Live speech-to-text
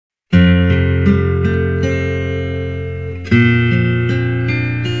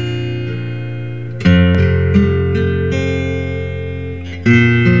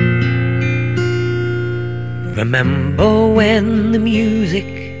Remember when the music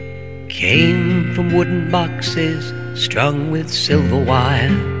came from wooden boxes strung with silver wire,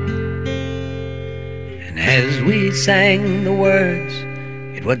 and as we sang the words,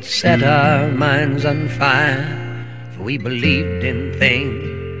 it would set our minds on fire, for we believed in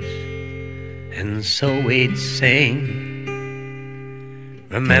things, and so we'd sing.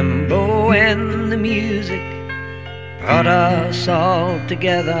 Remember when the music brought us all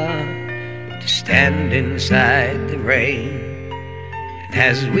together to stand inside the rain, and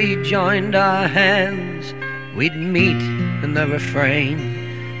as we joined our hands, we'd meet in the refrain,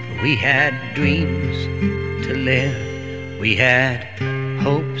 for we had dreams to live, we had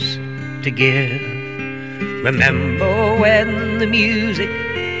hopes to give. Remember when the music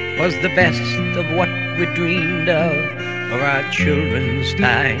was the best of what we dreamed of for our children's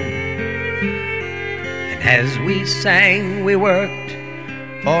time, and as we sang we worked,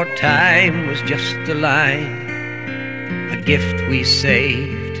 for time was just a line, a gift we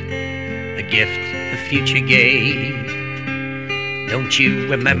saved, a gift the future gave. Don't you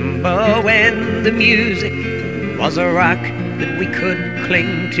remember when the music was a rock that we could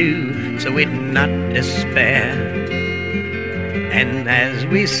cling to so we'd not despair? And as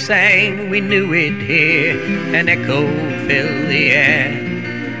we sang we knew we'd hear an echo fill the air.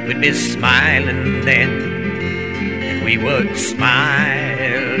 We'd be smiling then, we would smile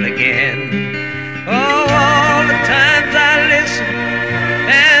again. Oh, all the times I listened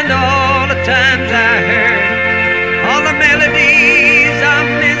and all the times I heard, all the melodies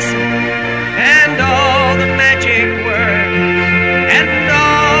I'm missing and all the magic words and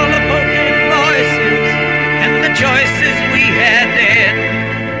all the potent voices and the choices we had then.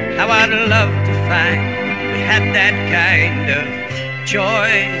 How I'd love to find we had that kind of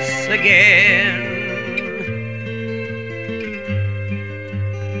choice again.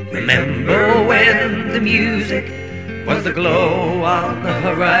 Remember when the music was the glow on the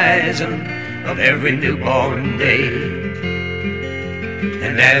horizon of every newborn day,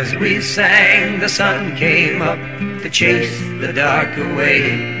 and as we sang the sun came up to chase the dark away,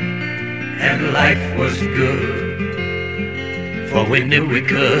 and life was good, for we knew we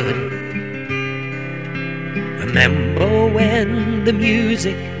could. Remember when the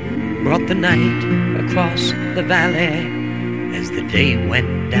music brought the night across the valley as the day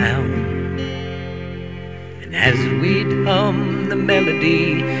went down, and as we'd hum the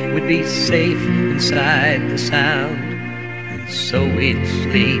melody, we'd be safe inside the sound, and so we'd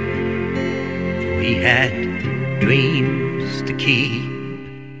sleep, for we had dreams to keep.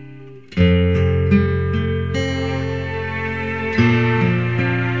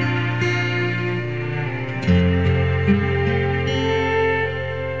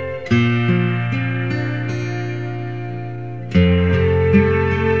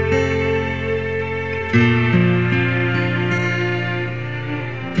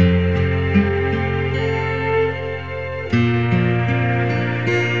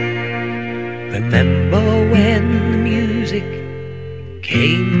 Remember when the music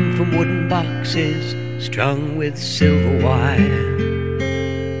came from wooden boxes strung with silver wire,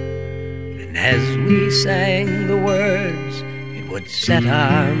 and as we sang the words, it would set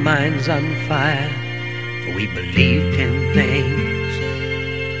our minds on fire, for we believed in things,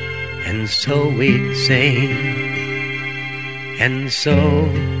 and so we'd sing, and so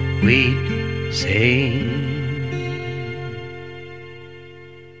we'd sing.